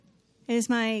It is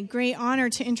my great honor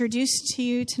to introduce to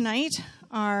you tonight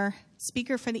our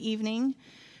speaker for the evening,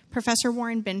 Professor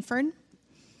Warren Binford.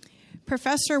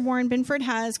 Professor Warren Binford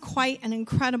has quite an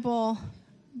incredible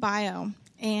bio,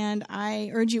 and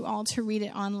I urge you all to read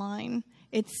it online.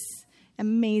 It's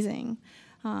amazing.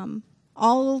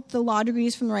 All the law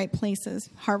degrees from the right places.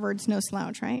 Harvard's no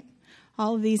slouch, right?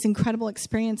 All of these incredible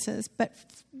experiences. But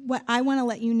what I want to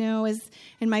let you know is,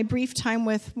 in my brief time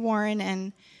with Warren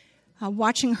and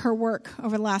watching her work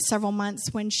over the last several months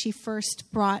when she first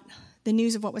brought the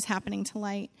news of what was happening to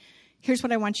light, here's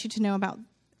what I want you to know about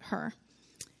her.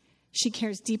 She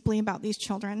cares deeply about these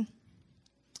children.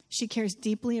 She cares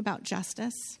deeply about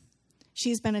justice.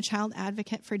 She's been a child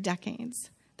advocate for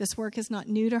decades. This work is not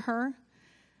new to her.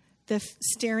 The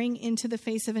staring into the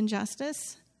face of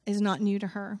injustice is not new to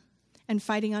her. And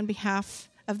fighting on behalf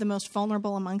of the most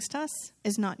vulnerable amongst us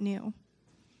is not new.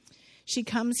 She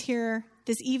comes here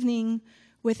this evening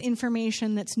with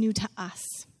information that's new to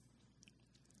us.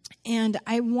 And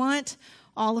I want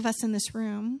all of us in this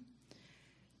room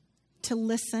to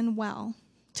listen well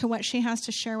to what she has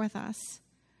to share with us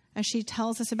as she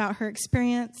tells us about her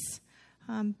experience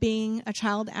being a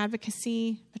child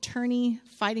advocacy attorney,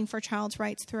 fighting for child's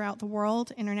rights throughout the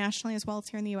world, internationally as well as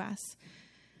here in the U.S.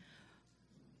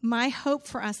 My hope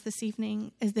for us this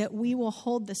evening is that we will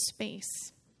hold the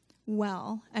space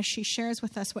well as she shares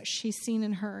with us what she's seen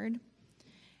and heard,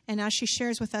 and as she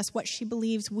shares with us what she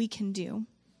believes we can do.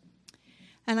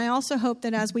 And I also hope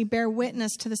that as we bear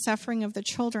witness to the suffering of the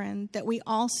children, that we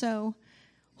also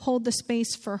hold the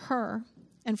space for her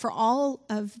and for all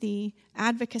of the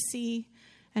advocacy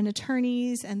and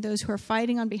attorneys and those who are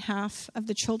fighting on behalf of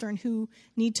the children who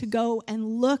need to go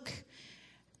and look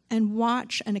and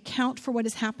watch and account for what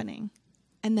is happening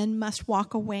and then must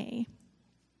walk away.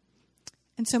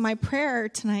 And so my prayer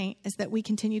tonight is that we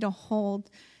continue to hold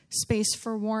space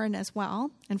for Warren as well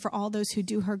and for all those who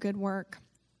do her good work,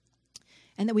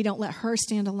 and that we don't let her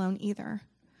stand alone either.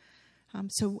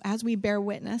 So as we bear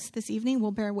witness this evening, we'll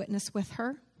bear witness with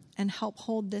her and help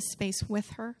hold this space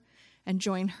with her and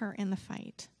join her in the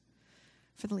fight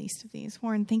for the least of these.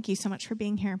 Warren, thank you so much for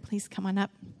being here. Please come on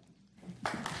up.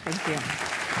 Thank you.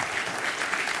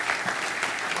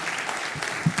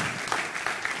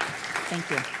 Thank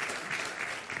you.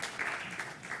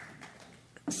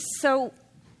 So,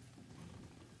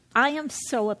 I am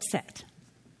so upset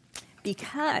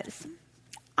because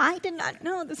I did not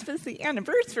know this was the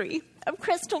anniversary of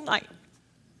Crystal Night.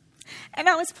 And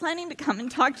I was planning to come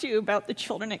and talk to you about the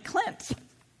children at Clint.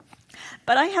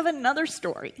 But I have another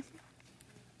story.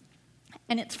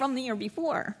 And it's from the year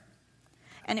before.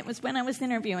 And it was when I was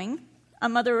interviewing a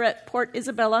mother at Port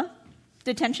Isabella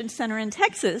Detention Center in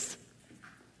Texas.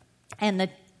 And the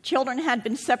children had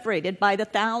been separated by the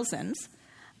thousands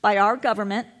by our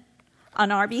government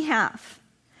on our behalf.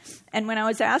 And when I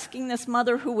was asking this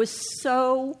mother, who was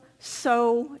so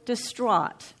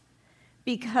distraught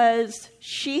because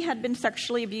she had been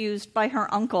sexually abused by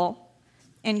her uncle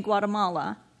in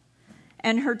Guatemala,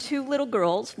 and her two little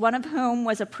girls, one of whom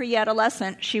was a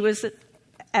pre-adolescent, she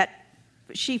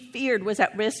feared was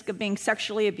at risk of being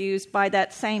sexually abused by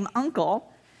that same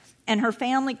uncle, and her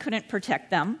family couldn't protect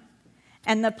them,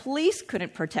 and the police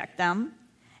couldn't protect them.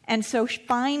 And so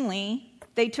finally,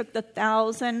 they took the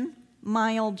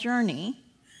 1,000-mile journey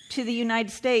to the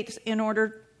United States in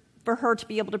order for her to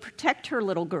be able to protect her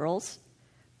little girls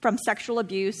from sexual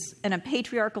abuse in a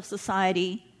patriarchal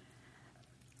society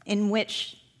in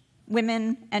which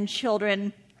women and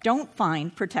children don't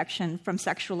find protection from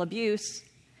sexual abuse.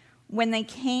 When they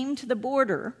came to the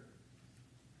border,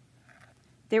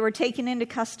 they were taken into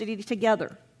custody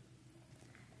together.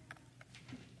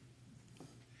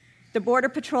 The Border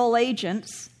Patrol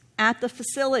agents at the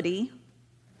facility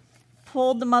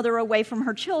pulled the mother away from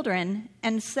her children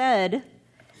and said,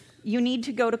 "You need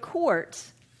to go to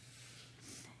court.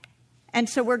 And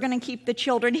so we're going to keep the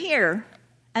children here."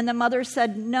 And the mother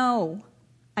said, "No,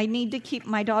 I need to keep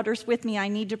my daughters with me. I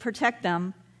need to protect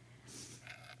them."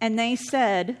 And they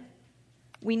said,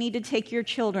 "We need to take your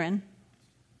children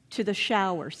to the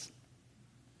showers."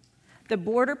 The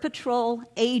Border Patrol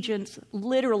agents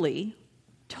literally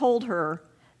told her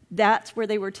that's where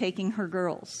they were taking her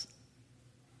girls.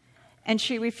 And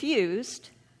she refused,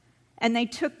 and they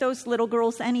took those little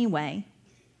girls anyway.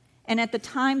 And at the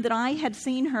time that I had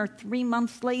seen her 3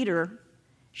 months later,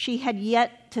 she had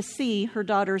yet to see her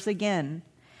daughters again.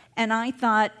 And I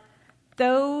thought,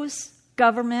 those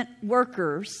government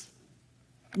workers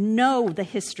know the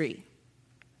history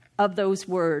of those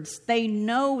words. They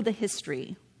know the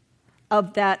history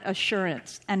of that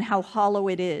assurance and how hollow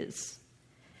it is.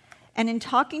 And in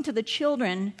talking to the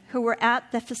children who were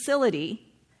at the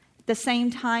facility, the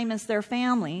same time as their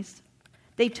families,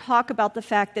 they talk about the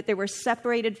fact that they were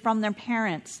separated from their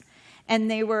parents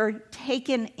and they were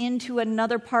taken into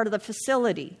another part of the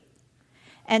facility.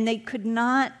 And they could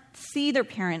not see their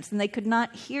parents and they could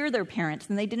not hear their parents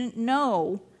and they didn't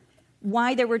know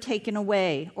why they were taken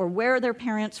away or where their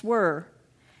parents were.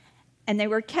 And they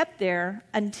were kept there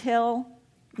until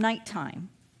nighttime.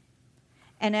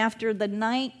 And after the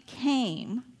night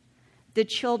came, the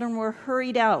children were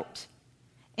hurried out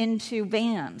into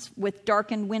vans with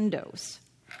darkened windows.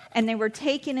 And they were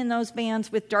taken in those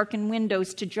vans with darkened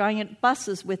windows to giant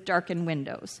buses with darkened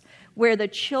windows, where the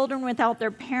children without their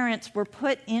parents were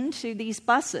put into these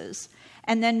buses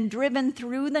and then driven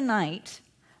through the night,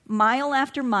 mile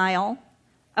after mile,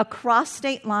 across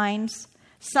state lines,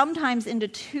 sometimes into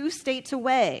 2 states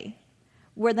away,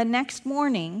 where the next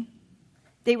morning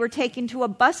they were taken to a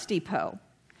bus depot.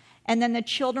 And then the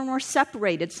children were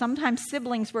separated. Sometimes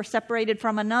siblings were separated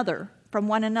from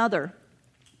one another.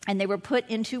 And they were put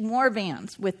into more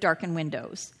vans with darkened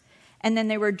windows. And then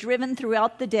they were driven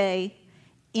throughout the day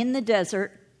in the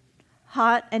desert,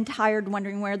 hot and tired,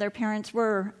 wondering where their parents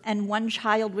were. And one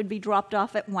child would be dropped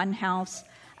off at one house.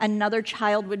 Another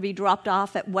child would be dropped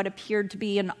off at what appeared to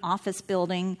be an office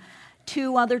building.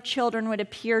 2 other children would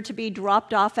appear to be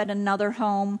dropped off at another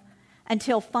home,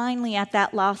 until finally at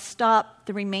that last stop,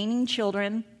 the remaining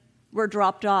children were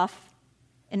dropped off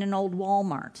in an old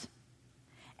Walmart.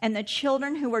 And the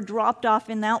children who were dropped off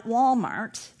in that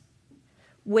Walmart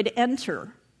would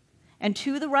enter, and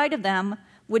to the right of them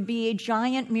would be a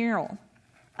giant mural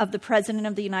of the President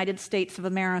of the United States of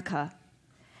America.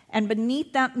 And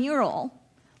beneath that mural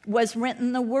was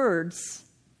written the words,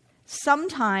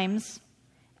 "Sometimes,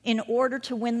 in order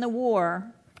to win the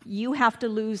war, you have to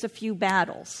lose a few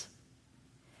battles."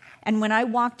 And when I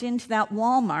walked into that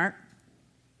Walmart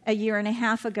a year and a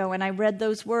half ago and I read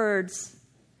those words,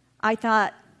 I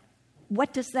thought,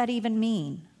 what does that even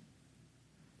mean?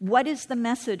 What is the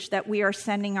message that we are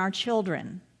sending our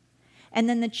children? And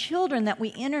then the children that we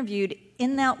interviewed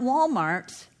in that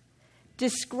Walmart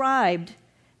described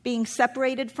being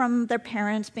separated from their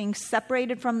parents, being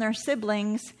separated from their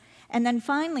siblings, and then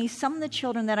finally some of the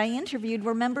children that I interviewed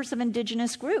were members of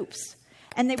indigenous groups.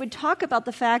 And they would talk about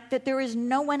the fact that there is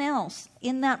no one else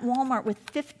in that Walmart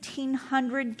with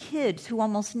 1,500 kids who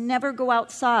almost never go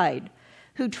outside,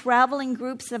 who travel in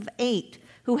groups of 8,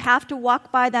 who have to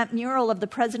walk by that mural of the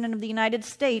President of the United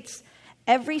States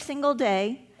every single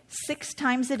day, 6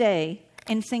 times a day,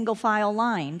 in single file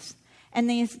lines. And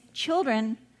these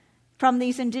children from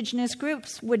these indigenous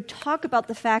groups would talk about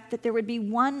the fact that there would be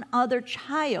one other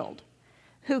child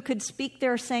who could speak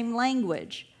their same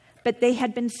language, but they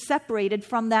had been separated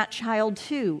from that child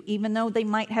too, even though they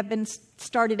might have been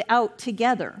started out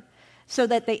together, so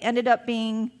that they ended up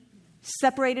being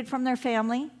separated from their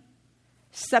family,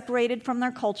 separated from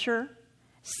their culture,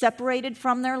 separated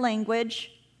from their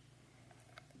language.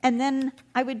 And then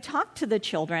I would talk to the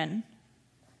children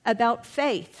about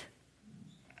faith,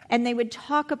 and they would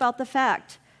talk about the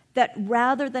fact that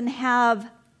rather than have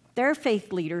their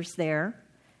faith leaders there,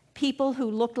 people who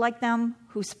looked like them,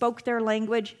 who spoke their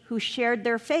language, who shared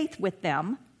their faith with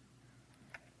them,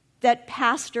 that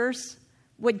pastors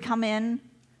would come in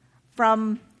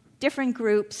from different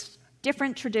groups,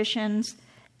 different traditions,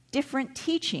 different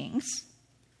teachings,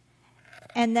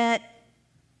 and that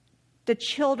the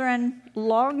children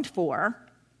longed for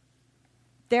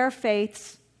their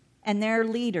faiths and their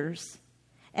leaders.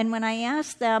 And when I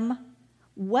asked them,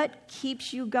 what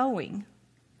keeps you going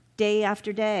day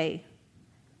after day,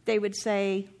 they would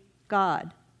say,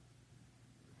 God.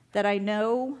 That I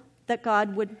know that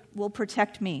God will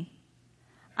protect me.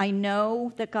 I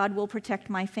know that God will protect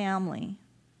my family.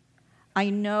 I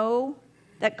know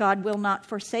that God will not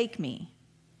forsake me.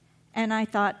 And I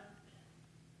thought,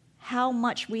 how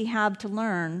much we have to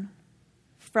learn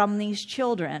from these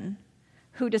children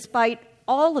who, despite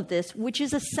all of this, which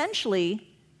is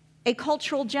essentially a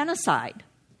cultural genocide,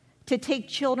 to take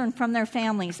children from their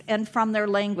families and from their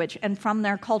language and from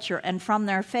their culture and from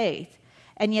their faith.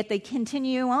 And yet they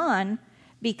continue on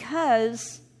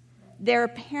because their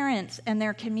parents and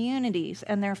their communities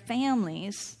and their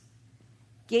families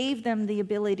gave them the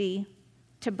ability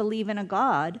to believe in a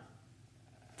God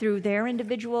through their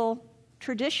individual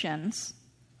traditions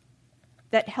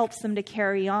that helps them to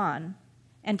carry on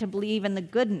and to believe in the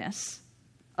goodness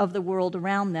of the world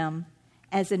around them,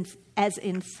 as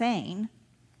insane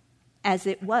as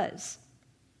it was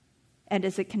and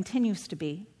as it continues to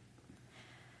be.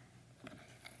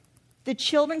 The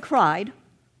children cried,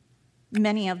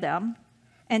 many of them,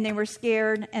 and they were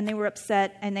scared and they were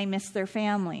upset and they missed their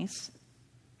families.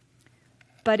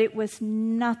 But it was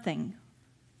nothing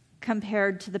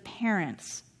compared to the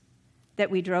parents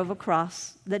that we drove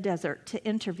across the desert to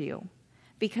interview,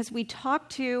 because we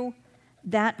talked to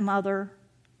that mother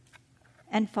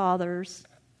and fathers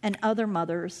and other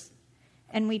mothers,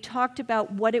 and we talked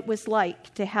about what it was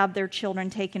like to have their children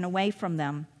taken away from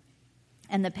them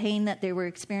and the pain that they were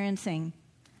experiencing.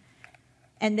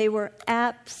 And they were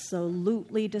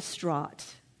absolutely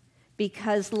distraught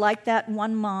because, like that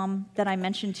one mom that I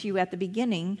mentioned to you at the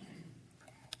beginning,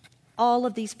 all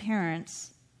of these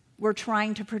parents were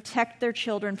trying to protect their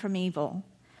children from evil.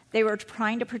 They were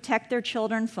trying to protect their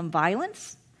children from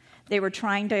violence. They were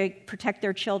trying to protect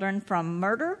their children from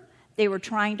murder. They were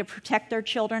trying to protect their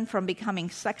children from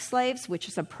becoming sex slaves, which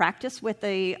is a practice with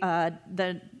the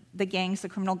gangs, the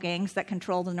criminal gangs that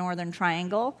control the Northern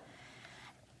Triangle.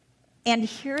 And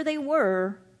here they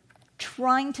were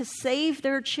trying to save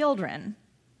their children.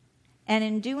 And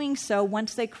in doing so,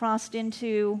 once they crossed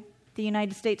into the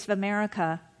United States of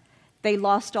America, they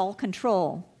lost all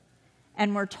control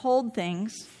and were told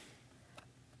things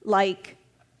like,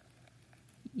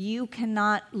 you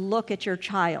cannot look at your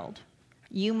child.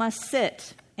 You must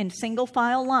sit in single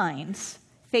file lines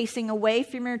facing away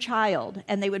from your child.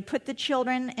 And they would put the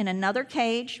children in another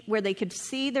cage where they could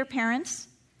see their parents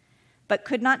but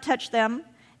could not touch them.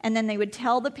 And then they would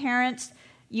tell the parents,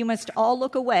 you must all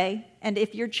look away, and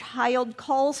if your child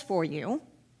calls for you,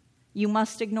 you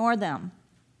must ignore them.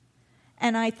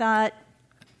 And I thought,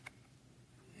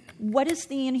 what is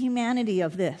the inhumanity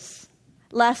of this?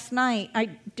 Last night,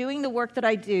 doing the work that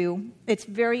I do, it's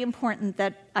very important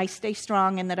that I stay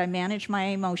strong and that I manage my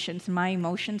emotions, and my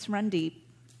emotions run deep.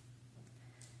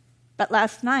 But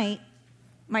last night,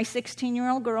 my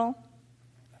 16-year-old girl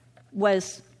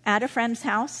was at a friend's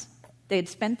house. They had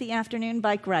spent the afternoon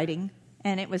bike riding,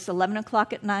 and it was 11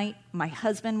 o'clock at night. My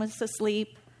husband was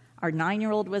asleep. Our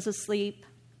 9-year-old was asleep.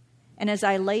 And as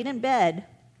I laid in bed,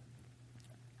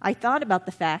 I thought about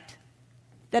the fact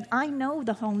that I know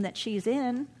the home that she's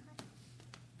in,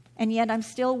 and yet I'm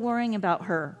still worrying about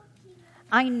her.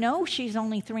 I know she's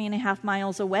only 3.5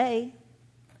 miles away.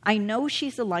 I know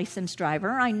she's a licensed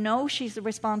driver. I know she's a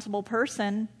responsible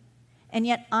person, and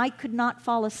yet I could not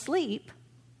fall asleep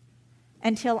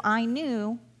until I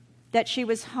knew that she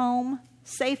was home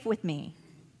safe with me.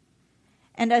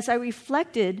 And as I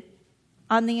reflected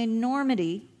on the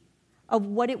enormity of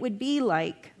what it would be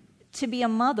like to be a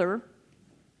mother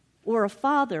or a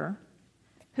father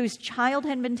whose child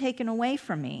had been taken away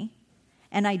from me,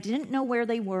 and I didn't know where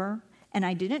they were, and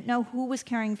I didn't know who was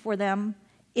caring for them,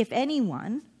 if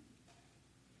anyone,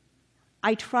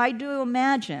 I tried to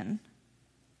imagine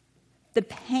the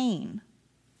pain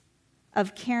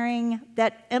of carrying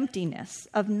that emptiness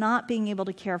of not being able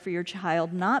to care for your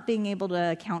child, not being able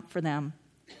to account for them.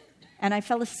 And I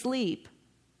fell asleep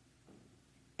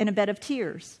in a bed of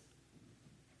tears,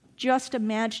 just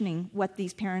imagining what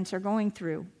these parents are going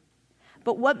through.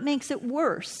 But what makes it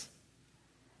worse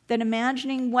than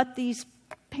imagining what these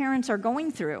parents are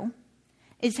going through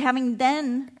is having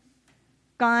then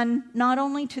gone not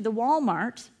only to the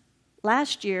Walmart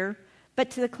last year,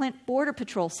 but to the Clint Border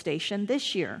Patrol station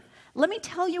this year. Let me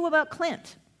tell you about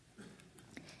Clint.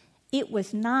 It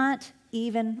was not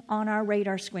even on our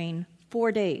radar screen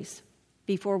 4 days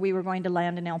before we were going to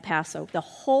land in El Paso. The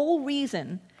whole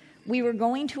reason we were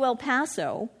going to El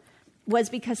Paso was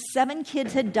because 7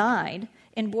 kids had died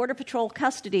in Border Patrol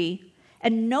custody,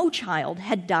 and no child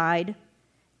had died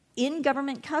in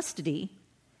government custody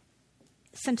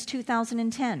since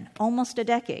 2010, almost a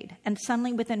decade. And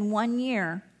suddenly, within 1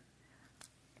 year,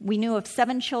 we knew of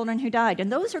 7 children who died,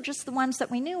 and those are just the ones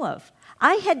that we knew of.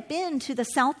 I had been to the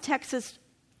South Texas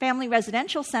Family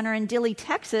Residential Center in Dilley,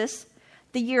 Texas,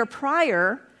 the year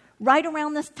prior, right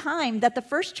around this time that the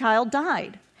first child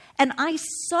died. And I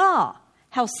saw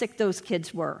how sick those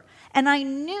kids were. And I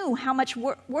knew how much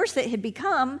worse it had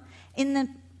become in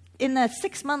the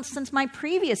 6 months since my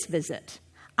previous visit.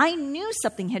 I knew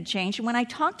something had changed. And when I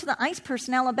talked to the ICE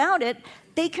personnel about it,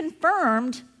 they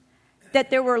confirmed that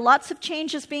there were lots of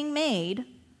changes being made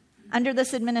under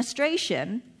this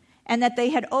administration and that they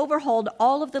had overhauled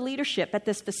all of the leadership at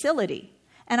this facility.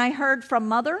 And I heard from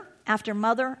mother after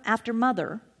mother after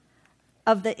mother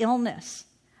of the illness,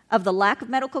 of the lack of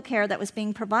medical care that was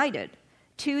being provided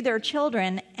to their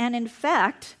children. And in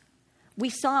fact, we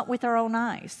saw it with our own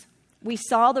eyes. We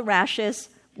saw the rashes,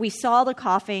 we saw the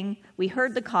coughing, we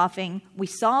heard the coughing, we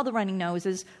saw the running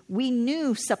noses. We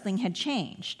knew something had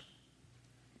changed.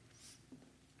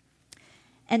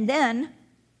 And then,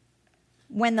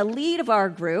 when the lead of our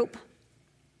group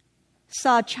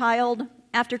saw child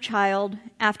after child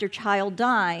after child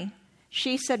die,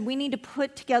 she said, we need to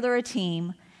put together a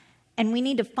team and we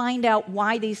need to find out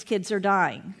why these kids are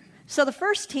dying. So the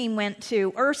first team went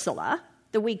to Ursula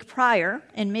the week prior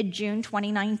in mid-June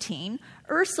 2019.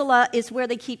 Ursula is where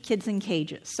they keep kids in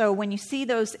cages. So when you see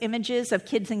those images of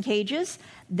kids in cages,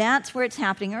 that's where it's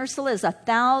happening. Ursula is a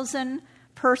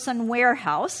 1,000-person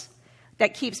warehouse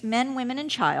that keeps men, women, and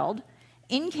child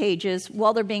in cages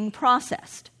while they're being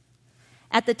processed.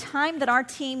 At the time that our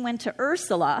team went to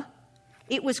Ursula,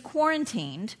 it was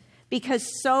quarantined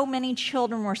because so many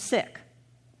children were sick.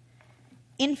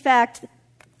 In fact,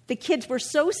 the kids were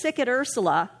so sick at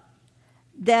Ursula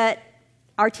that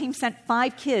our team sent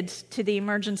 5 kids to the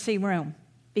emergency room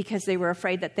because they were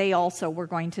afraid that they also were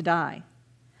going to die.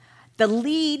 The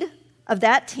lead of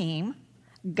that team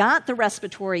got the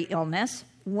respiratory illness,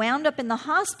 wound up in the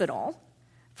hospital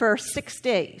for 6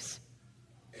 days.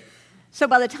 So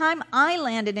by the time I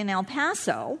landed in El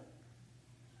Paso,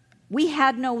 we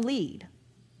had no lead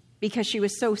because she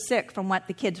was so sick from what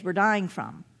the kids were dying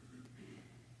from.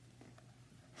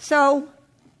 So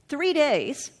 3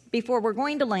 days before we're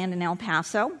going to land in El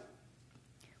Paso,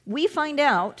 we find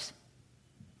out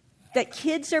that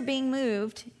kids are being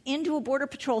moved into a Border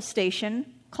Patrol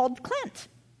station called Clint,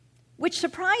 which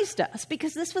surprised us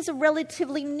because this was a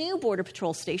relatively new Border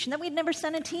Patrol station that we'd never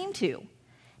sent a team to.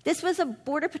 This was a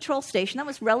Border Patrol station that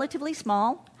was relatively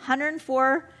small,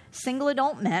 104 single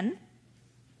adult men.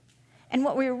 And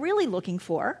what we were really looking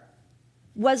for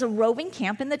was a roving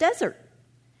camp in the desert,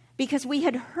 because we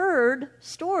had heard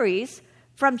stories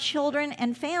from children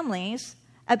and families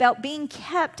about being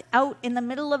kept out in the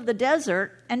middle of the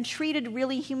desert and treated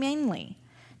really humanely.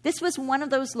 This was one of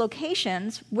those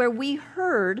locations where we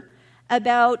heard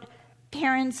about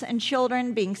parents and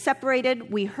children being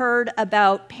separated. We heard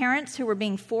about parents who were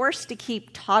being forced to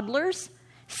keep toddlers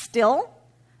still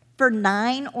for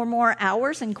 9 or more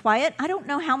hours in quiet. I don't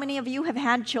know how many of you have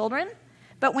had children,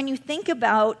 but when you think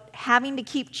about having to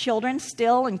keep children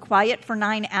still and quiet for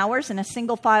 9 hours in a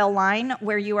single file line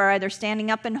where you are either standing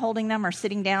up and holding them or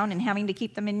sitting down and having to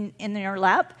keep them in your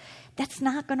lap, that's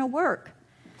not going to work.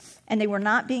 And they were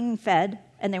not being fed,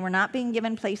 and they were not being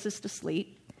given places to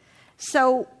sleep.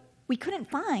 So we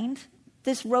couldn't find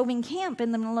this roving camp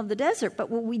in the middle of the desert. But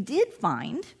what we did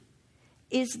find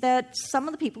is that some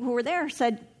of the people who were there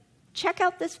said, check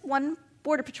out this one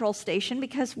Border Patrol station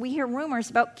because we hear rumors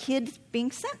about kids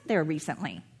being sent there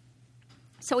recently.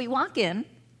 So we walk in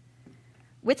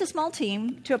with a small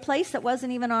team to a place that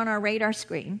wasn't even on our radar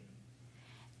screen,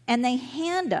 and they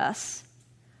hand us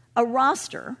a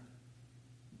roster,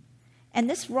 and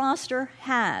this roster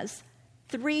has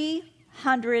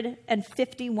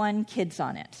 351 kids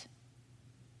on it.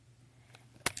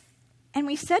 And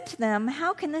we said to them,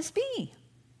 how can this be?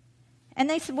 And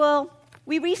they said, well,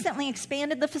 we recently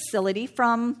expanded the facility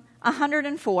from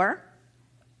 104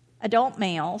 adult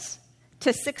males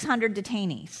to 600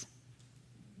 detainees.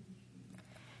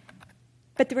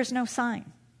 But there was no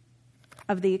sign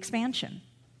of the expansion.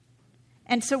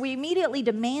 And so we immediately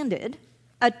demanded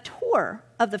a tour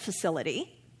of the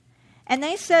facility. And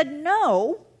they said,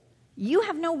 no, you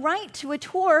have no right to a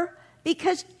tour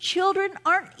because children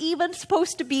aren't even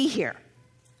supposed to be here.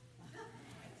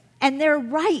 And they're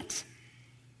right.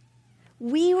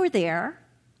 We were there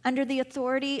under the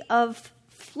authority of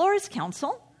Flores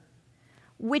Council,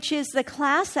 which is the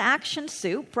class action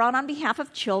suit brought on behalf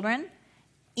of children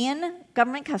in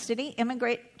government custody,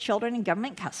 immigrant children in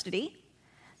government custody.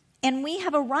 And we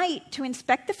have a right to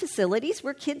inspect the facilities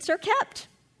where kids are kept.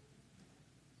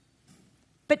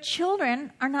 But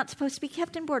children are not supposed to be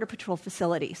kept in Border Patrol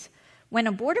facilities. When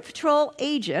a Border Patrol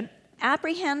agent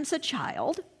apprehends a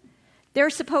child,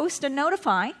 they're supposed to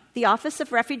notify the Office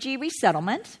of Refugee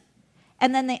Resettlement,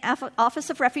 and then the Office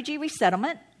of Refugee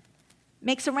Resettlement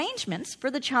makes arrangements for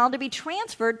the child to be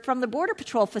transferred from the Border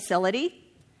Patrol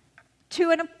facility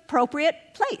to an appropriate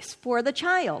place for the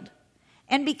child.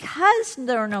 And because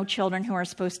there are no children who are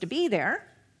supposed to be there,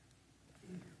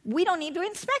 we don't need to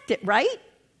inspect it, right?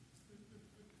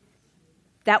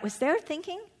 That was their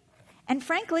thinking. And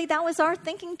frankly, that was our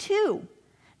thinking too.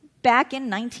 Back in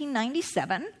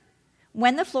 1997,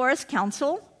 when the Flores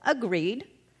Council agreed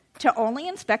to only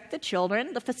inspect the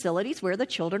children, the facilities where the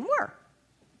children were.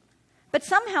 But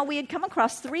somehow we had come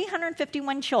across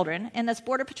 351 children in this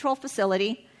Border Patrol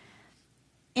facility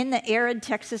in the arid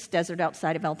Texas desert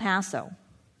outside of El Paso.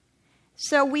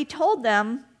 So we told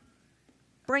them,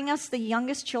 bring us the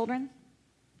youngest children,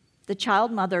 the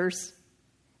child mothers,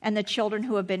 and the children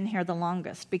who have been here the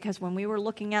longest. Because when we were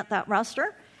looking at that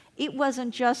roster, it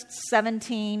wasn't just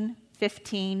 17,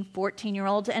 15,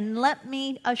 14-year-olds. And let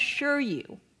me assure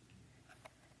you,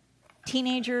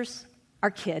 teenagers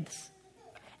are kids,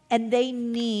 and they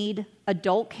need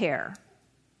adult care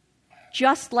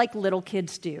just like little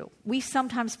kids do. We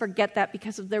sometimes forget that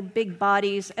because of their big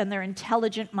bodies and their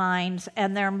intelligent minds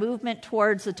and their movement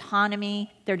towards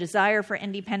autonomy, their desire for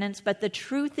independence. But the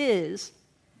truth is,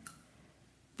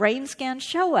 brain scans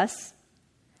show us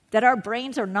that our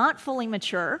brains are not fully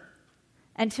mature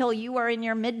until you are in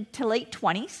your mid to late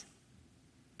 20s,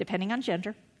 depending on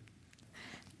gender.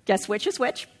 Guess which is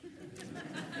which?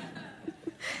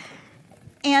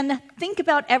 And think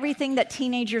about everything that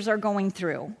teenagers are going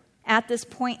through at this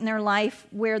point in their life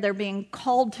where they're being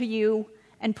called to you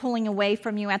and pulling away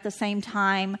from you at the same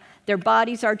time. Their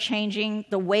bodies are changing.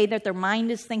 The way that their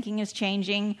mind is thinking is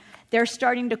changing. They're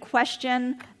starting to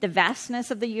question the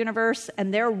vastness of the universe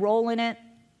and their role in it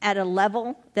at a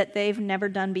level that they've never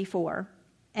done before.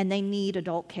 And they need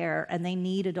adult care and they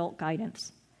need adult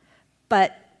guidance.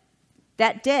 But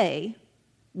that day,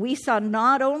 we saw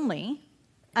not only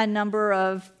a number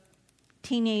of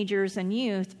teenagers and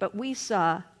youth, but we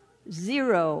saw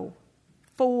 0,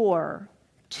 4,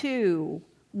 2,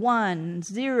 1,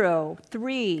 0,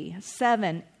 3,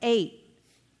 7, 8.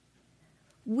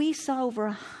 We saw over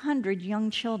 100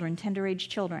 young children, tender-age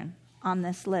children, on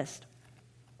this list.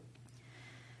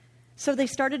 So they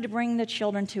started to bring the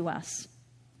children to us.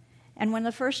 And when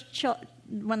the first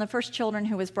children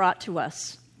who was brought to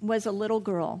us was a little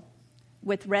girl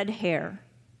with red hair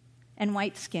and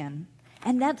white skin.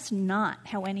 And that's not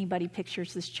how anybody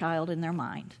pictures this child in their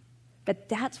mind. But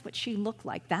that's what she looked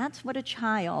like. That's what a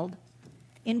child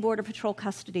in Border Patrol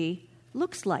custody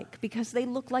looks like, because they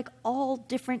look like all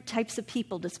different types of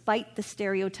people despite the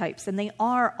stereotypes. And they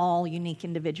are all unique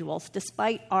individuals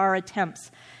despite our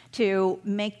attempts to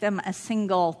make them a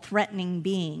single threatening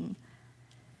being.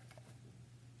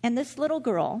 And this little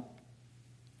girl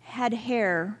had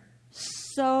hair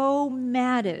so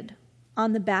matted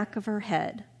on the back of her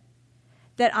head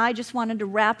that I just wanted to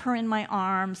wrap her in my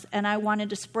arms, and I wanted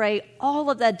to spray all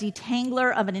of that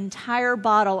detangler of an entire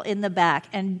bottle in the back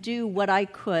and do what I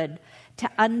could to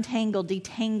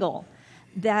detangle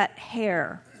that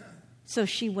hair so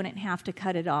she wouldn't have to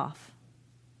cut it off.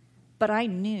 But I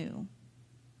knew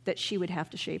that she would have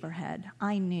to shave her head.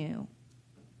 I knew,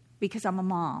 because I'm a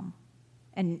mom,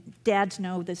 and dads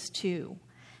know this too,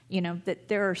 that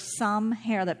there are some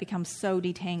hair that becomes so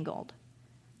detangled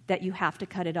that you have to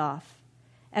cut it off.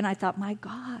 And I thought, my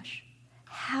gosh,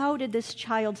 how did this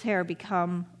child's hair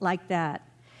become like that?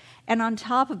 And on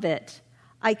top of it,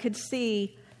 I could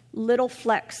see little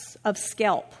flecks of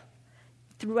scalp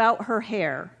throughout her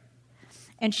hair.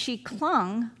 And she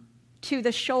clung to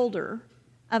the shoulder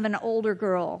of an older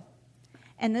girl.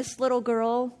 And this little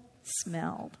girl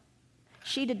smelled.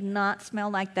 She did not smell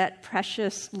like that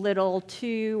precious little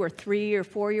 2 or 3 or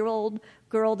 4-year-old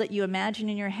girl that you imagine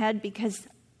in your head, because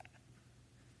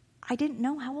I didn't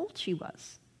know how old she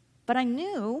was. But I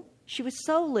knew she was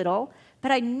so little,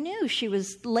 but I knew she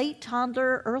was late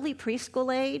toddler, early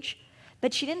preschool age,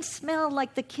 but she didn't smell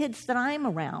like the kids that I'm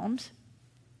around.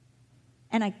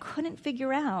 And I couldn't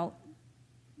figure out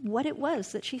what it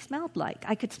was that she smelled like.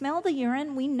 I could smell the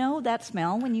urine. We know that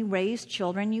smell when you raise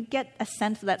children. You get a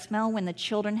sense of that smell when the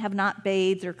children have not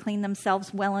bathed or cleaned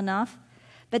themselves well enough.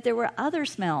 But there were other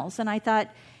smells, and I thought,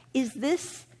 is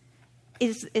this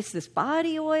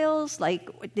body oils? Like,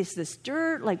 is this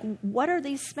dirt? Like, what are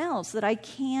these smells that I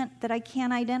can't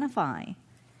identify?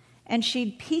 And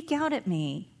she'd peek out at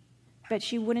me, but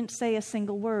she wouldn't say a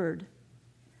single word.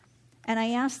 And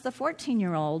I asked the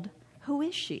 14-year-old, who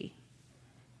is she?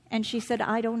 And she said,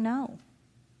 I don't know.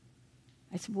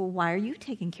 I said, well, why are you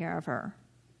taking care of her?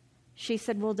 She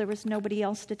said, well, there was nobody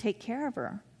else to take care of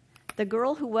her. The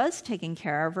girl who was taking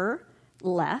care of her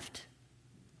left.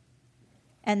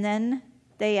 And then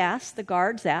the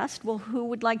guards asked, well, who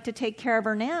would like to take care of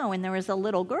her now? And there was a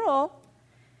little girl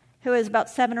who was about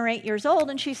 7 or 8 years old,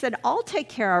 and she said, I'll take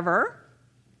care of her.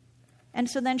 And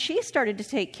so then she started to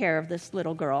take care of this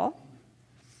little girl.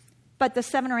 But the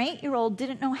 7 or 8-year-old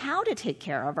didn't know how to take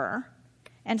care of her.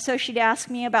 And so she'd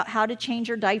ask me about how to change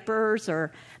her diapers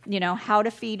or, how to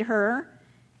feed her.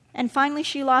 And finally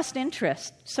she lost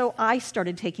interest. So I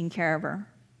started taking care of her.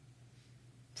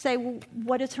 Say, well,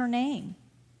 what is her name?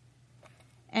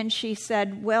 And she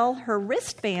said, well, her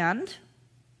wristband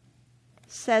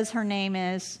says her name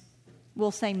is,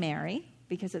 we'll say Mary,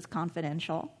 because it's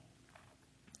confidential.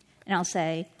 And I'll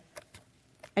say,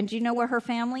 and do you know where her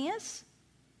family is?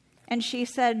 And she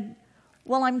said,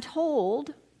 well, I'm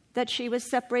told that she was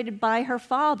separated by her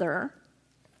father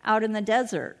out in the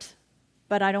desert,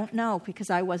 but I don't know because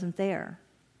I wasn't there.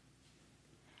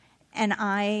 And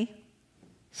I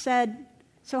said,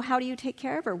 so how do you take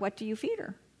care of her? What do you feed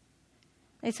her?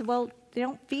 They said, well, they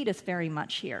don't feed us very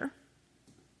much here.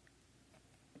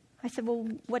 I said, well,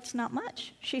 what's not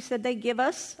much? She said, they give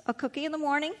us a cookie in the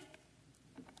morning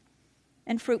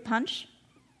and fruit punch.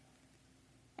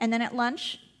 And then at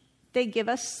lunch, they give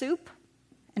us soup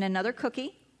and another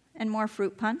cookie and more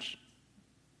fruit punch.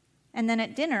 And then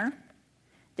at dinner,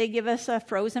 they give us a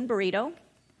frozen burrito.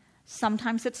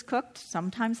 Sometimes it's cooked,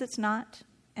 sometimes it's not,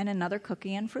 and another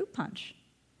cookie and fruit punch.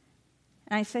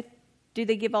 And I said, do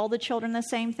they give all the children the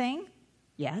same thing?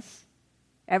 Yes.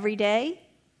 Every day?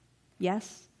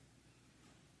 Yes.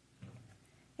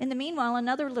 In the meanwhile,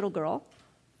 another little girl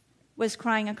was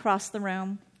crying across the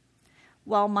room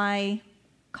while my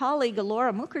colleague,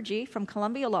 Alora Mukherjee from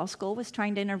Columbia Law School, was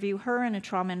trying to interview her in a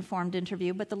trauma-informed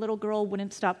interview, but the little girl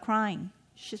wouldn't stop crying.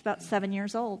 She's about 7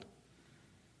 years old.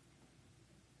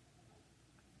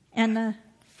 And the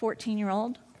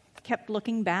 14-year-old kept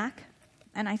looking back,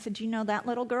 and I said, do you know that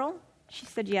little girl? She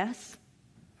said, yes.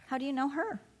 How do you know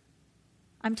her?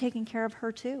 I'm taking care of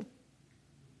her too.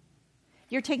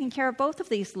 You're taking care of both of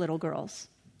these little girls.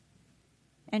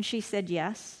 And she said,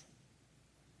 yes.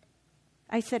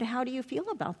 I said, how do you feel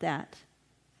about that?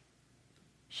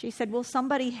 She said, well,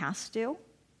 somebody has to.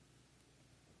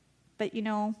 But,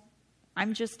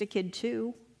 I'm just a kid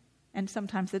too, and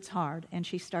sometimes it's hard. And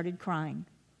she started crying.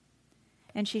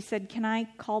 And she said, can I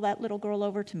call that little girl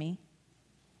over to me?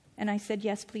 And I said,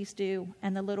 yes, please do.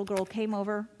 And the little girl came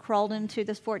over, crawled into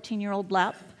this 14-year-old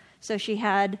lap. So she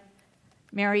had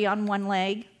Mary on one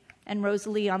leg and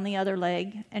Rosalie on the other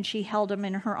leg, and she held them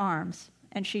in her arms,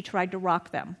 and she tried to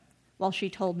rock them while she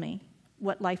told me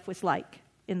what life was like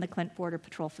in the Clint Border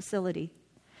Patrol facility.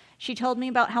 She told me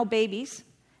about how babies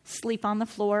sleep on the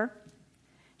floor.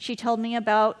 She told me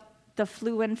about the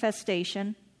flu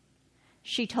infestation.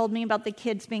 She told me about the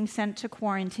kids being sent to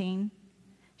quarantine.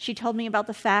 She told me about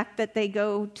the fact that they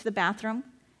go to the bathroom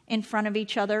in front of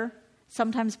each other,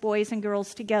 sometimes boys and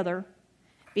girls together,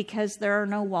 because there are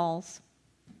no walls.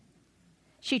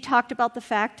 She talked about the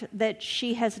fact that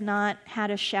she has not had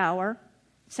a shower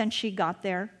since she got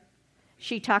there.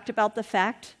 She talked about the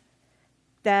fact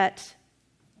that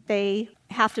they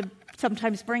have to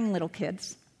sometimes bring little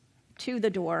kids to the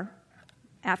door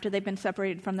after they've been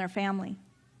separated from their family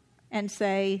and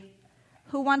say,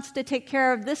 who wants to take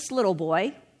care of this little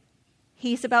boy?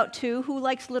 He's about 2. Who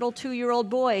likes little 2-year-old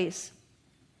boys?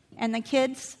 And the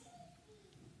kids,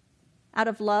 out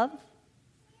of love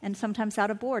and sometimes out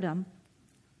of boredom,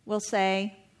 will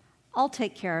say, I'll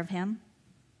take care of him.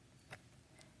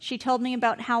 She told me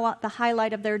about how the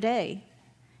highlight of their day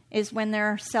is when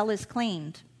their cell is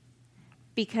cleaned,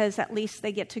 because at least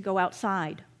they get to go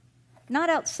outside. Not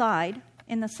outside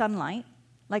in the sunlight,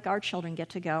 like our children get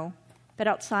to go, but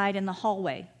outside in the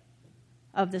hallway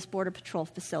of this Border Patrol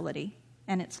facility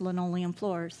and its linoleum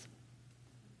floors.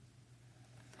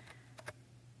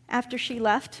 After she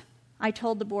left, I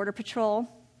told the Border Patrol,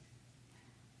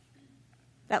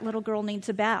 that little girl needs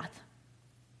a bath.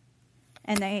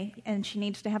 And she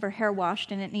needs to have her hair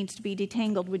washed, and it needs to be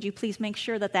detangled. Would you please make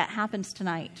sure that happens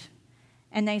tonight?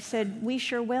 And they said, we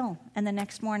sure will. And the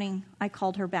next morning, I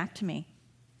called her back to me.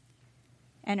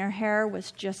 And her hair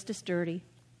was just as dirty.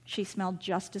 She smelled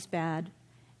just as bad.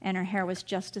 And her hair was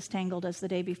just as tangled as the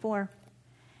day before.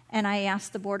 And I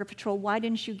asked the Border Patrol, why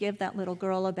didn't you give that little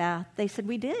girl a bath? They said,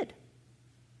 we did.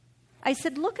 I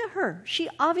said, look at her. She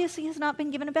obviously has not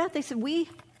been given a bath. They said, we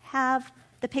have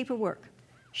the paperwork.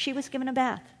 She was given a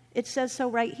bath. It says so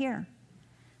right here.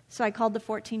 So I called the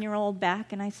 14-year-old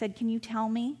back and I said, can you tell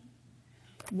me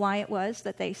why it was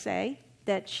that they say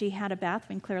that she had a bath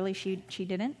when clearly she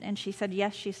didn't? And she said,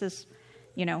 yes. She says,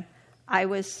 I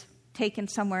was taken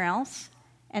somewhere else,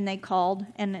 and they called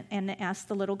and asked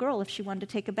the little girl if she wanted to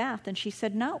take a bath, and she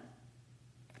said no.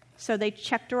 So they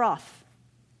checked her off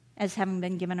as having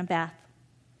been given a bath.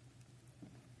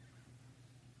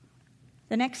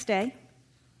 The next day,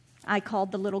 I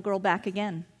called the little girl back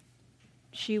again.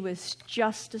 She was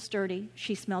just as dirty,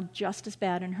 she smelled just as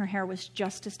bad, and her hair was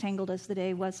just as tangled as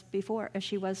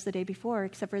she was the day before,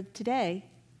 except for today,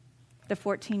 the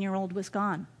 14-year-old was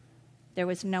gone. There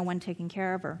was no one taking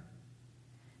care of her.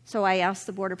 So I asked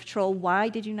the Border Patrol, why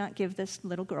did you not give this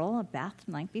little girl a bath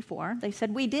the night before? They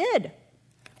said, we did.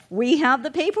 We have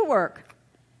the paperwork.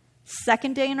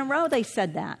 Second day in a row they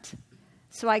said that.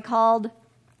 So I called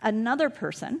another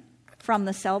person from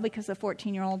the cell because the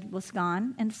 14-year-old was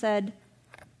gone and said,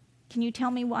 can you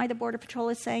tell me why the Border Patrol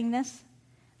is saying this?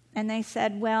 And they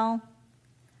said, well,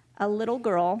 a little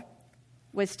girl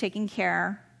was taking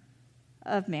care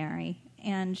of Mary,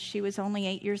 and she was only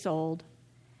 8 years old,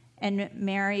 and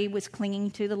Mary was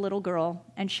clinging to the little girl,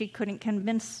 and she couldn't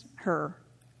convince her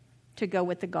to go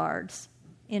with the guards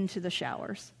into the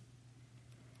showers.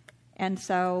 And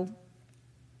so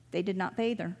they did not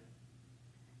bathe her.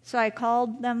 So I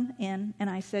called them in and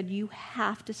I said, you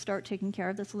have to start taking care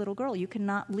of this little girl. You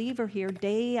cannot leave her here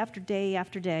day after day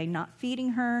after day, not feeding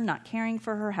her, not caring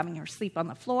for her, having her sleep on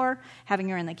the floor, having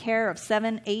her in the care of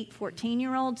 7, 8,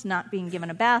 14-year-olds, not being given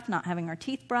a bath, not having her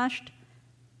teeth brushed.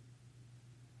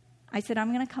 I said,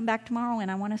 I'm going to come back tomorrow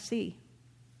and I want to see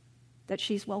that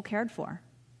she's well cared for.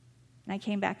 And I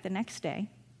came back the next day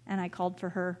and I called for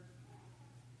her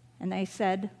and they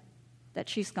said that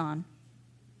she's gone.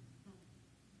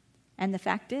 And the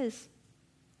fact is,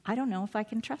 I don't know if I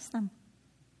can trust them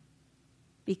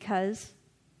because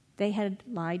they had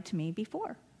lied to me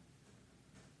before.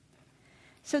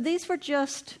 So these were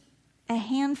just a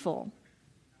handful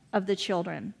of the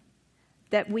children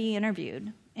that we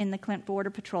interviewed in the Clint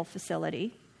Border Patrol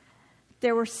facility.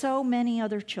 There were so many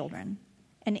other children,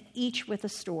 and each with a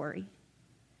story.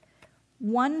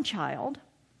 One child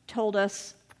told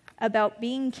us about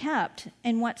being kept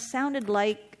in what sounded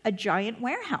like a giant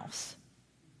warehouse.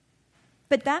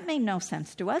 But that made no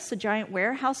sense to us, a giant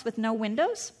warehouse with no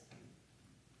windows.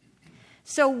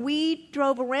 So we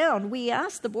drove around. We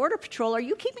asked the Border Patrol, are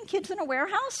you keeping kids in a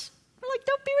warehouse? We're like,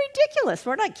 don't be ridiculous.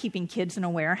 We're not keeping kids in a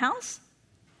warehouse.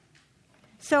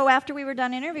 So after we were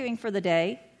done interviewing for the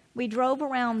day, we drove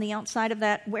around the outside of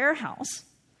that warehouse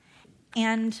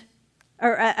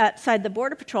or outside the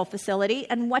Border Patrol facility,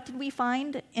 and what did we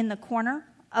find in the corner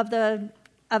of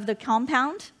the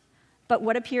compound? But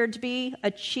what appeared to be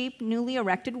a cheap, newly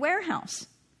erected warehouse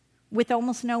with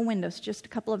almost no windows, just a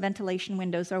couple of ventilation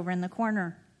windows over in the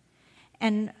corner.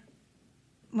 And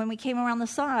when we came around the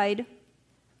side,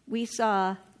 we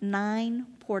saw 9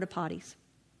 porta potties.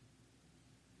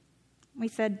 We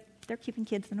said, they're keeping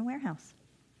kids in a warehouse.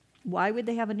 Why would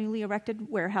they have a newly erected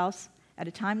warehouse at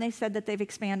a time they said that they've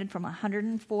expanded from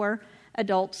 104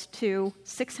 adults to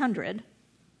 600?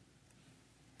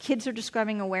 Kids are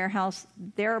describing a warehouse.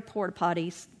 There are porta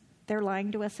potties. They're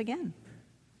lying to us again.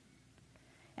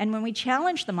 And when we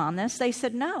challenged them on this, they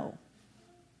said no.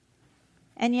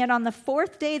 And yet on the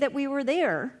 4th day that we were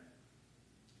there,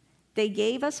 they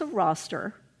gave us a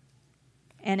roster,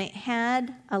 and it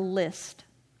had a list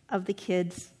of the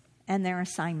kids and their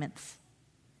assignments.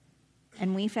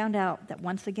 And we found out that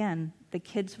once again, the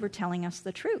kids were telling us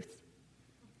the truth.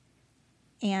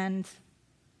 And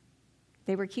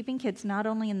they were keeping kids not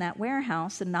only in that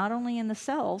warehouse and not only in the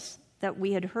cells that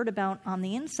we had heard about on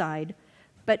the inside,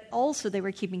 but also they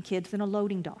were keeping kids in a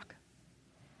loading dock.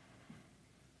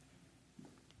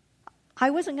 I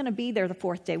wasn't going to be there the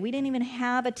 4th day. We didn't even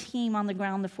have a team on the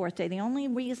ground the 4th day. The only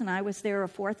reason I was there a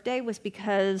 4th day was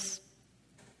because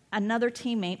another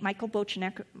teammate, Michael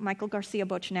Garcia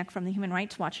Bochenek from the Human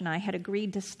Rights Watch, and I had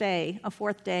agreed to stay a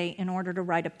 4th day in order to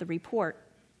write up the report.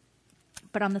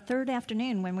 But on the 3rd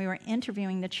afternoon, when we were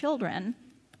interviewing the children,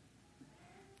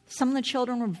 some of the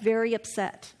children were very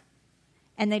upset.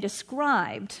 And they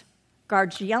described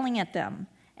guards yelling at them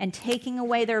and taking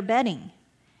away their bedding.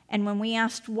 And when we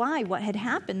asked why, what had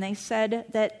happened, they said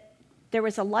that there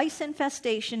was a lice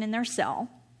infestation in their cell,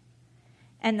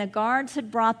 and the guards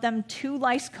had brought them 2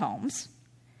 lice combs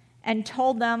and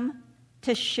told them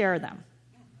to share them.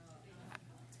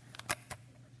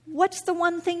 What's the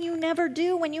one thing you never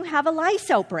do when you have a lice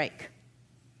outbreak?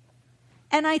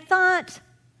 And I thought,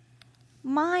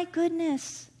 my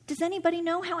goodness, does anybody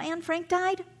know how Anne Frank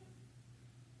died?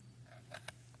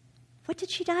 What did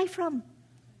she die from?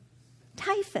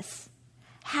 Typhus.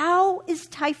 How is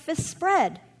typhus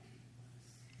spread?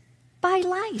 By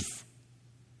lice.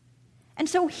 And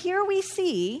so here we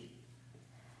see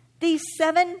these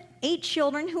 7, 8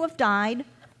 children who have died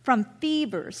from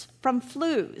fevers, from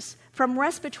flus, from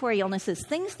respiratory illnesses,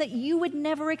 things that you would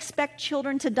never expect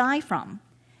children to die from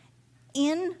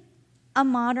in a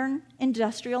modern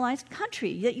industrialized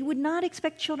country, that you would not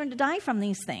expect children to die from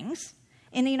these things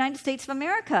in the United States of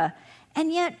America.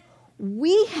 And yet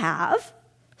we have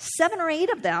 7 or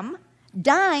 8 of them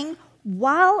dying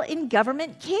while in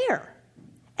government care.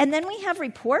 And then we have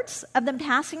reports of them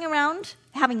passing around,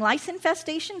 having lice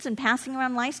infestations and passing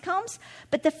around lice combs.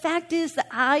 But the fact is that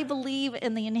I believe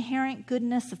in the inherent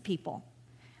goodness of people.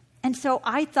 And so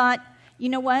I thought, you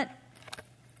know what?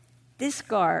 This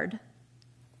guard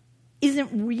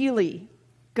isn't really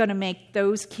going to make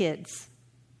those kids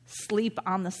sleep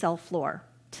on the cell floor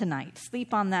tonight,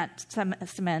 sleep on that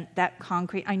cement, that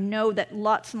concrete. I know that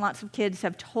lots and lots of kids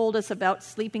have told us about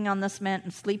sleeping on the cement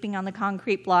and sleeping on the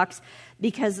concrete blocks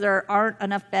because there aren't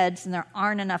enough beds and there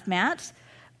aren't enough mats.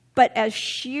 But as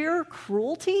sheer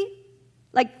cruelty,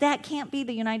 like that can't be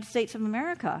the United States of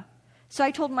America. So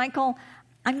I told Michael,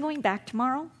 I'm going back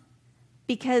tomorrow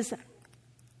because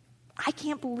I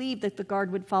can't believe that the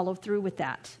guard would follow through with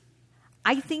that.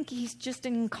 I think he's just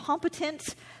an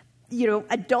incompetent,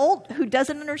 adult who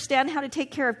doesn't understand how to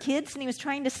take care of kids, and he was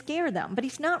trying to scare them. But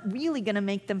he's not really going to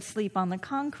make them sleep on the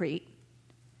concrete.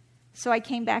 So I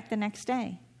came back the next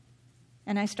day,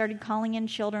 and I started calling in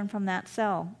children from that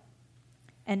cell.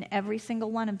 And every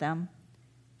single one of them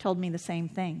told me the same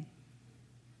thing,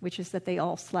 which is that they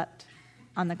all slept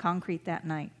on the concrete that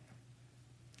night.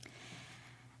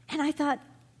 And I thought,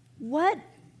 what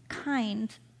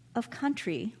kind of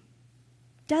country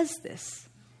does this?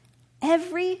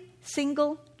 Every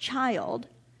single child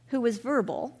who was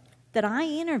verbal that I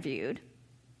interviewed,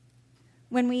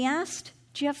 when we asked,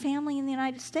 do you have family in the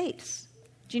United States?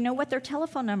 Do you know what their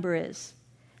telephone number is?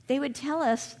 They would tell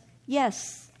us,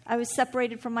 yes, I was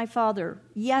separated from my father.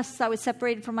 Yes, I was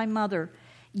separated from my mother.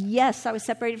 Yes, I was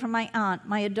separated from my aunt,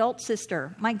 my adult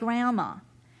sister, my grandma.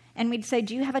 And we'd say,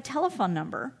 do you have a telephone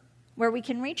number where we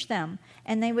can reach them?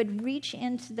 And they would reach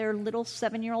into their little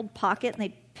 7-year-old pocket, and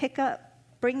they'd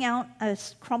bring out a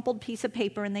crumpled piece of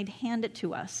paper, and they'd hand it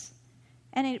to us.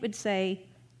 And it would say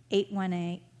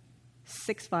 818,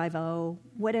 650,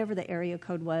 whatever the area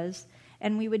code was.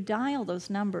 And we would dial those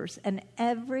numbers, and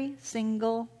every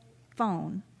single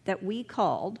phone that we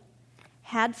called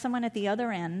had someone at the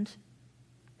other end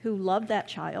who loved that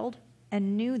child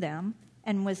and knew them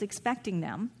and was expecting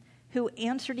them, who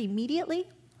answered immediately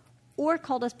or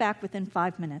called us back within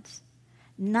 5 minutes.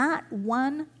 Not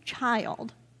one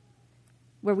child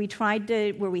where we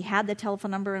had the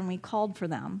telephone number and we called for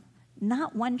them,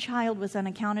 not one child was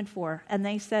unaccounted for. And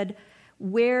they said,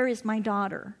 where is my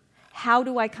daughter? How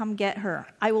do I come get her?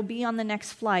 I will be on the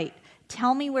next flight.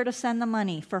 Tell me where to send the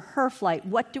money for her flight.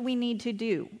 What do we need to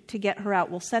do to get her out?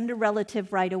 We'll send a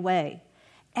relative right away.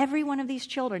 Every one of these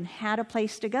children had a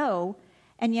place to go,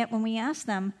 and yet when we asked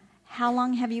them, how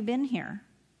long have you been here?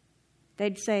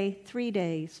 They'd say 3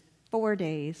 days, 4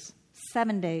 days,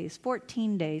 7 days,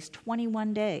 14 days,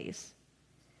 21 days.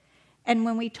 And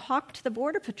when we talked to the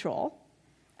Border Patrol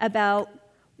about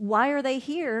why are they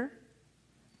here,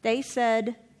 they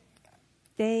said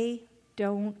they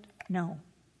don't know.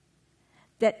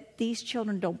 That these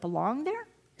children don't belong there,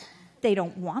 they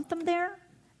don't want them there,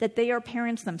 that they are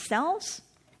parents themselves,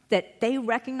 that they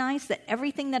recognize that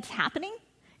everything that's happening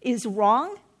is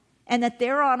wrong, and that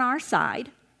they're on our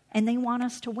side, and they want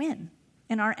us to win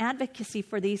in our advocacy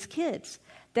for these kids,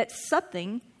 that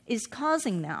something is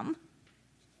causing them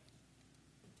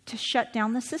to shut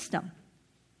down the system,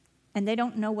 and they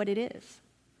don't know what it is.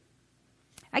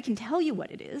 I can tell you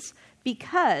what it is,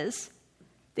 because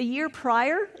the year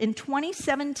prior, in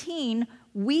 2017,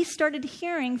 we started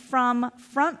hearing from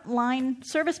frontline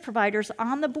service providers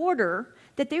on the border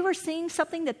that they were seeing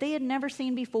something that they had never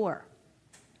seen before.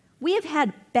 We have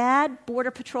had bad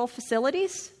Border Patrol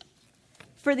facilities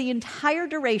for the entire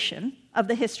duration of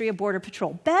the history of Border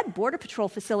Patrol. Bad Border Patrol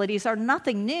facilities are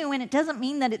nothing new, and it doesn't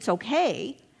mean that it's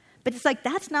okay, but it's like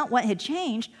that's not what had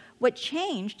changed. What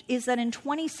changed is that in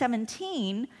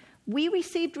 2017, we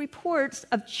received reports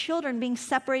of children being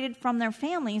separated from their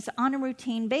families on a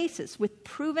routine basis with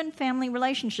proven family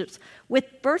relationships,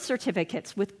 with birth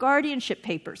certificates, with guardianship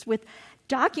papers, with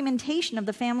documentation of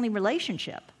the family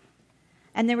relationship.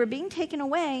 And they were being taken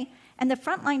away, and the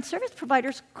frontline service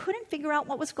providers couldn't figure out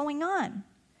what was going on.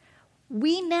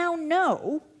 We now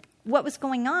know what was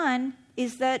going on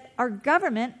is that our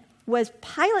government was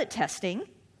pilot testing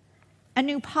a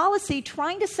new policy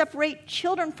trying to separate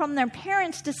children from their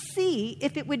parents to see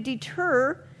if it would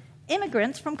deter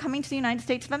immigrants from coming to the United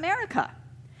States of America.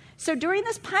 So during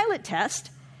this pilot test,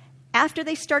 after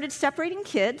they started separating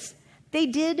kids, they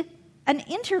did an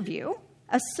interview,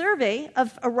 a survey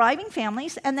of arriving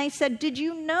families, and they said, did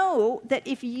you know that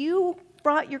if you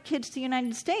brought your kids to the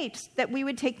United States, that we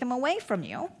would take them away from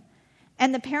you?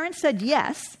 And the parents said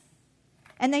yes.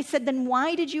 And they said, then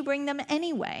why did you bring them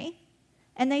anyway?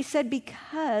 And they said,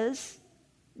 because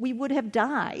we would have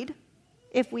died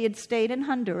if we had stayed in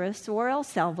Honduras or El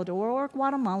Salvador or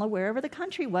Guatemala, wherever the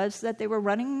country was, that they were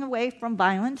running away from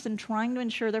violence and trying to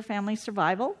ensure their family's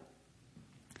survival.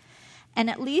 And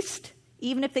at least,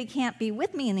 even if they can't be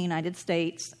with me in the United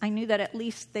States, I knew that at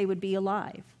least they would be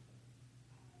alive.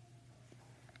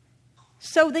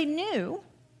 So they knew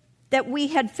that we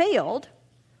had failed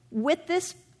with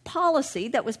this policy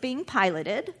that was being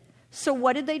piloted. So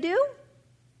what did they do?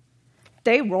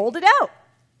 They rolled it out.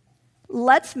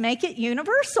 Let's make it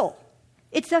universal.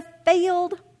 It's a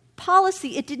failed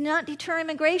policy. It did not deter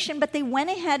immigration, but they went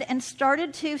ahead and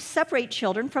started to separate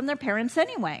children from their parents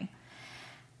anyway.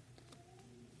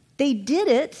 They did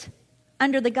it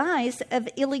under the guise of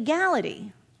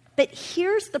illegality. But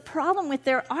here's the problem with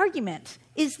their argument,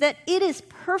 is that it is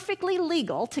perfectly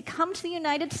legal to come to the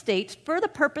United States for the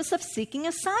purpose of seeking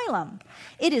asylum.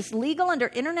 It is legal under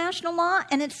international law,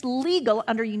 and it's legal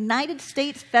under United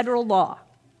States federal law.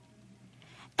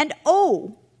 And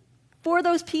for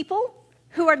those people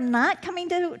who are not coming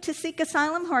to seek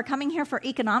asylum, who are coming here for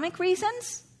economic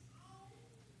reasons,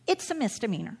 it's a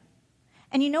misdemeanor.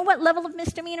 And you know what level of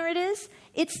misdemeanor it is?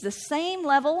 It's the same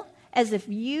level as if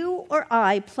you or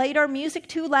I played our music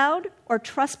too loud or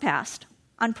trespassed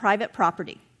on private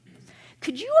property.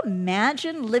 Could you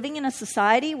imagine living in a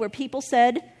society where people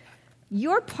said,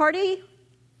 your party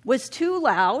was too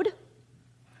loud,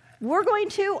 we're going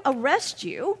to arrest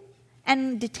you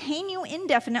and detain you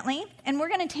indefinitely, and we're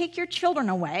going to take your children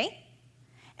away,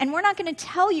 and we're not going to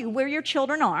tell you where your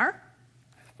children are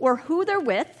or who they're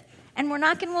with, and we're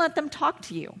not going to let them talk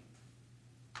to you?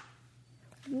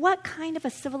 What kind of a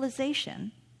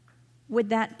civilization would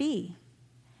that be?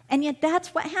 And yet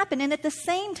that's what happened. And at the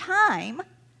same time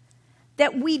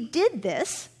that we did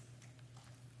this,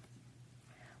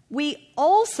 we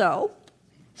also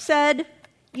said,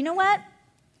 you know what?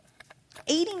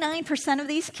 89% of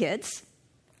these kids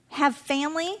have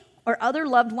family or other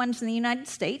loved ones in the United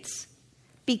States,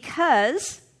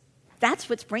 because that's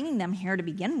what's bringing them here to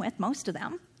begin with, most of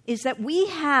them, is that we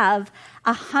have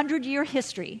a 100-year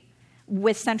history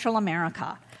with Central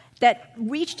America that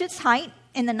reached its height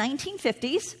in the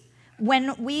 1950s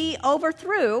when we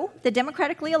overthrew the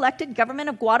democratically elected government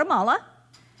of Guatemala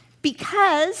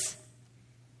because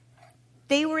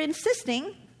they were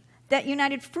insisting that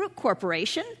United Fruit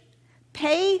Corporation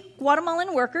pay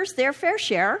Guatemalan workers their fair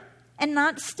share and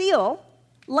not steal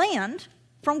land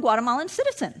from Guatemalan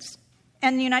citizens.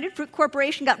 And the United Fruit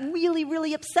Corporation got really,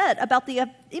 really upset about the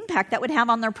impact that would have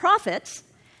on their profits.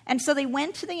 And so they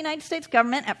went to the United States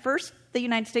government. At first, the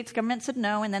United States government said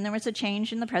no, and then there was a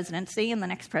change in the presidency, and the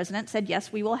next president said,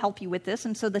 yes, we will help you with this.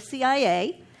 And so the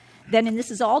CIA, then, and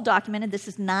this is all documented, this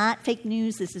is not fake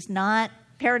news, this is not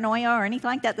paranoia or anything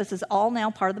like that, this is all now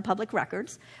part of the public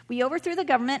records. We overthrew the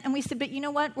government, and we said, but you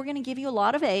know what, we're going to give you a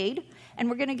lot of aid, and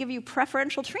we're going to give you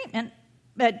preferential treatment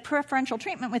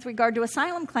with regard to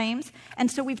asylum claims, and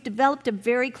so we've developed a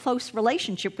very close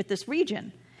relationship with this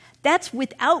region. That's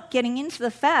without getting into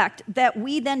the fact that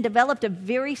we then developed a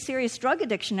very serious drug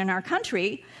addiction in our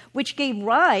country, which gave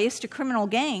rise to criminal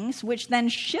gangs, which then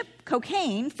shipped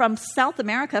cocaine from South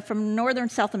America, from northern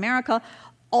South America,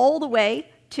 all the way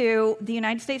to the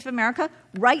United States of America,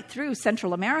 right through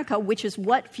Central America, which is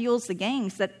what fuels the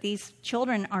gangs that these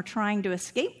children are trying to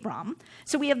escape from.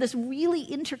 So we have this really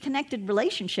interconnected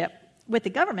relationship with the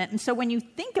government. And so when you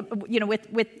think of,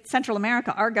 with Central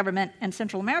America, our government and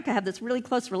Central America have this really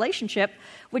close relationship,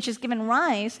 which has given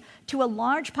rise to a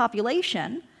large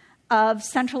population of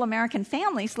Central American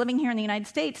families living here in the United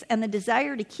States, and the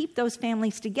desire to keep those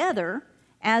families together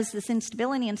as this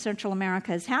instability in Central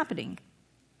America is happening.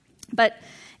 But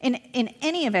in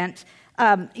any event,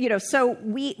 so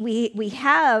we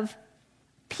have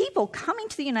people coming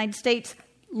to the United States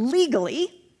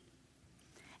legally.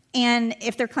 And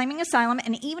if they're claiming asylum,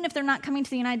 and even if they're not coming to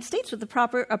the United States with the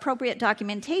proper appropriate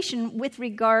documentation with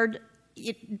regard,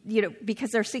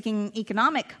 because they're seeking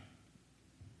economic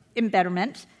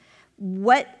embetterment,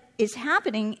 what is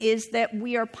happening is that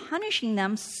we are punishing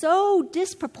them so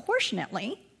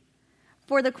disproportionately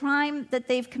for the crime that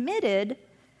they've committed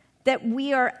that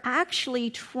we are actually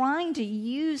trying to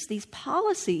use these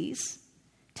policies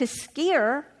to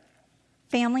scare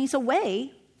families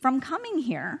away from coming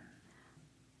here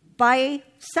by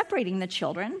separating the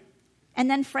children and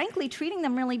then, frankly, treating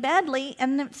them really badly.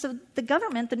 And so the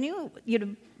government, the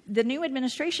new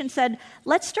administration said,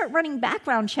 let's start running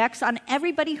background checks on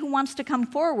everybody who wants to come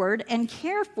forward and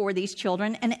care for these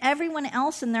children and everyone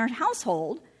else in their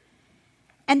household.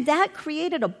 And that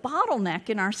created a bottleneck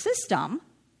in our system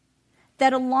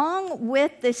that, along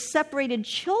with the separated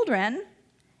children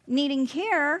needing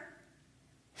care,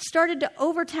 started to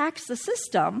overtax the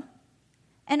system.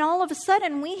 And all of a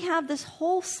sudden, we have this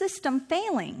whole system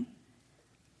failing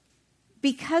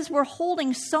because we're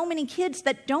holding so many kids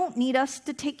that don't need us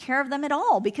to take care of them at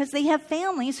all, because they have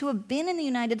families who have been in the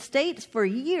United States for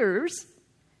years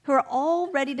who are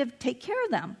all ready to take care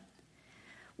of them.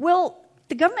 Well,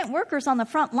 the government workers on the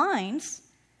front lines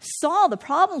saw the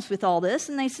problems with all this,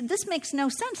 and they said, this makes no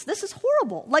sense. This is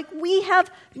horrible. Like, we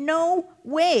have no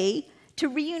way to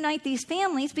reunite these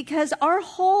families because our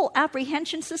whole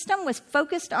apprehension system was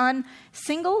focused on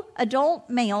single adult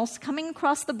males coming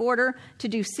across the border to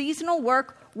do seasonal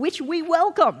work, which we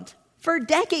welcomed. For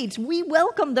decades, we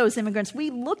welcomed those immigrants. We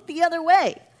looked the other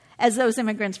way as those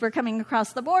immigrants were coming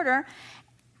across the border.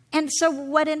 And so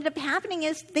what ended up happening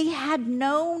is they had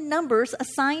no numbers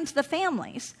assigned to the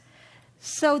families.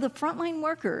 So the frontline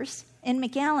workers in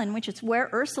McAllen, which is where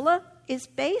Ursula is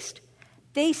based,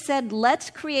 they said, let's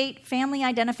create family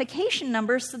identification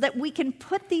numbers so that we can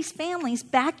put these families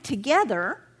back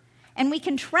together and we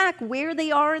can track where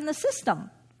they are in the system.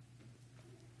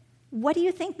 What do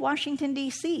you think Washington,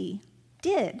 D.C.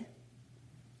 did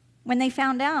when they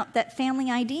found out that family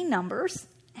ID numbers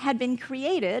had been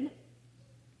created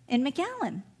in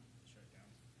McAllen?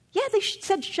 Yeah, they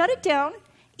said, shut it down,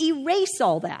 erase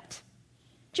all that.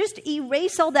 Just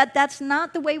erase all that. That's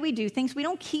not the way we do things. We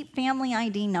don't keep family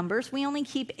ID numbers. We only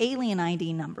keep alien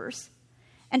ID numbers.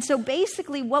 And so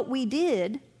basically what we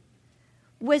did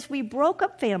was we broke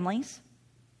up families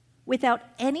without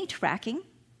any tracking,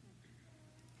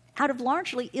 out of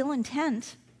largely ill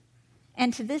intent.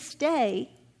 And to this day,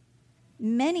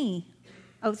 many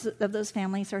of those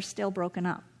families are still broken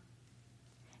up.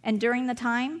 And during the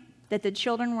time that the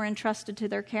children were entrusted to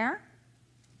their care,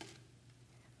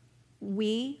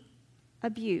 we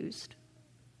abused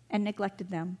and neglected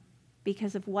them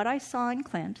because of what I saw in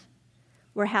Clint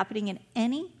were happening in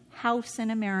any house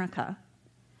in America.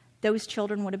 Those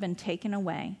children would have been taken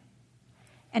away.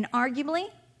 And arguably,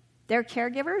 their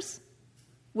caregivers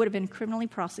would have been criminally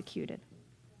prosecuted.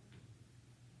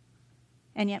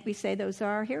 And yet we say those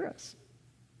are our heroes.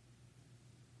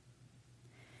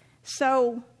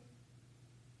 So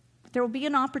there will be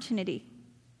an opportunity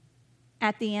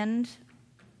at the end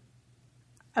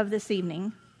of this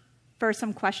evening for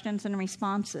some questions and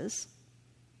responses.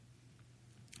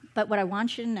 But what I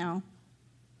want you to know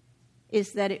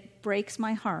is that it breaks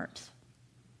my heart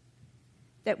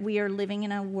that we are living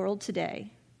in a world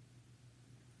today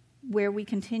where we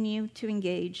continue to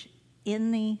engage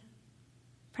in the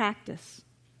practice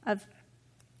of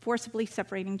forcibly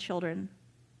separating children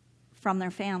from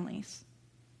their families.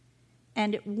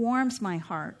 And it warms my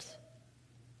heart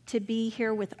to be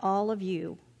here with all of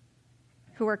you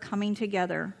who are coming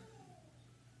together,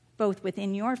 both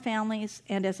within your families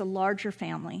and as a larger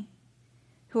family,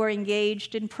 who are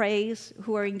engaged in praise,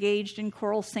 who are engaged in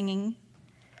choral singing,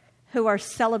 who are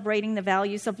celebrating the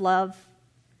values of love,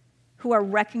 who are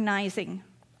recognizing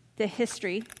the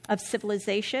history of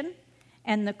civilization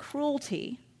and the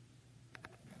cruelty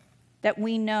that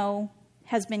we know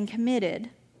has been committed,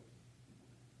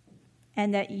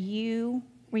 and that you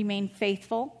remain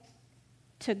faithful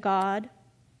to God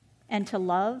and to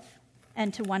love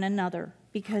and to one another.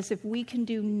 Because if we can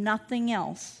do nothing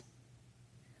else,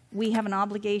 we have an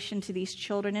obligation to these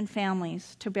children and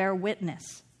families to bear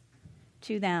witness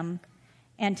to them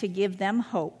and to give them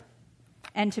hope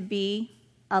and to be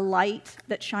a light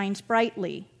that shines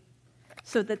brightly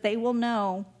so that they will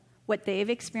know what they've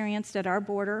experienced at our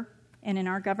border and in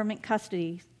our government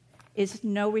custody is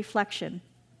no reflection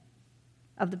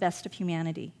of the best of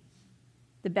humanity.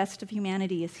 The best of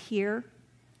humanity is here.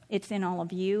 It's in all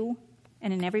of you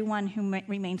and in everyone who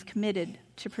remains committed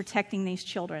to protecting these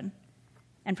children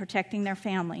and protecting their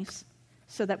families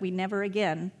so that we never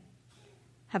again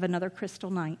have another Crystal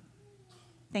Night.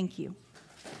 Thank you.